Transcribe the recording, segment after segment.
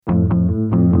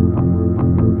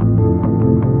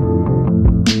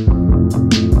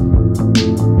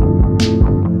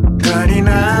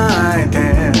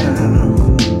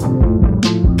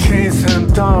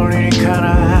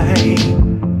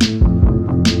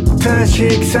し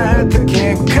腐った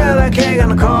結果だけが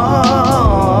残る。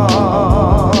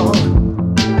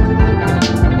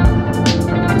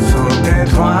その手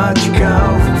とは違う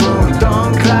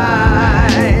Don't cry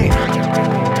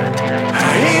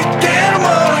言ってるも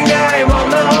の以外も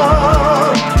の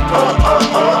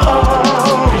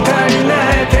足りな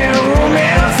い点を埋め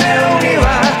合わせるには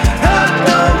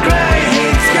Don't cry 必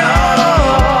要。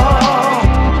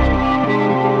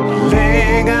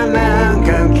例がなんか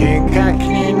きっかけ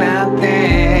になって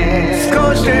少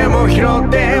しでも拾っ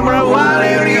てもらわ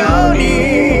れるように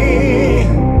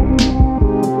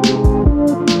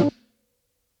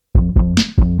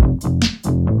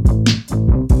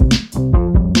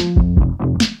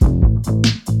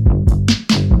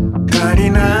足り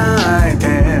ない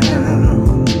点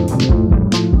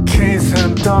計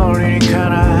算通りにいか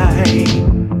ない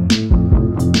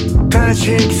断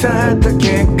ち腐った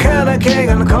結果